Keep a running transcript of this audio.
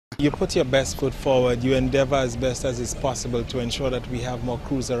You put your best foot forward, you endeavor as best as is possible to ensure that we have more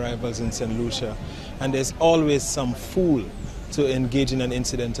cruise arrivals in St. Lucia. And there's always some fool to engage in an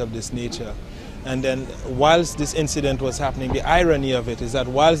incident of this nature. And then whilst this incident was happening, the irony of it is that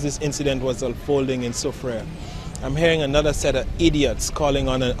whilst this incident was unfolding in Soufrière, I'm hearing another set of idiots calling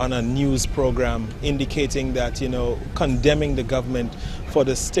on a news program indicating that, condemning the government for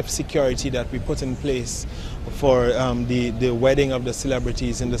the stiff security that we put in place for the wedding of the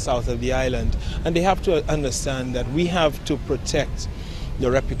celebrities in the south of the island. And they have to understand that we have to protect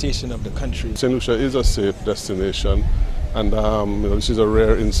the reputation of the country. St. Lucia is a safe destination, and this is a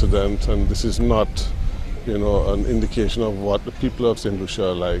rare incident, and this is not, an indication of what the people of St. Lucia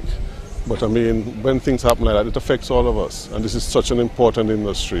are like. But I mean, when things happen like that, it affects all of us, and this is such an important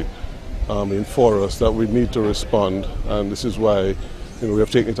industry for us that we need to respond, and this is why we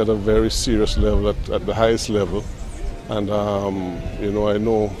have taken it at a very serious level, at the highest level. And I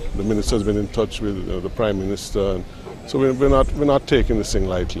know the minister has been in touch with the Prime Minister, and so we're not taking this thing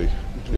lightly.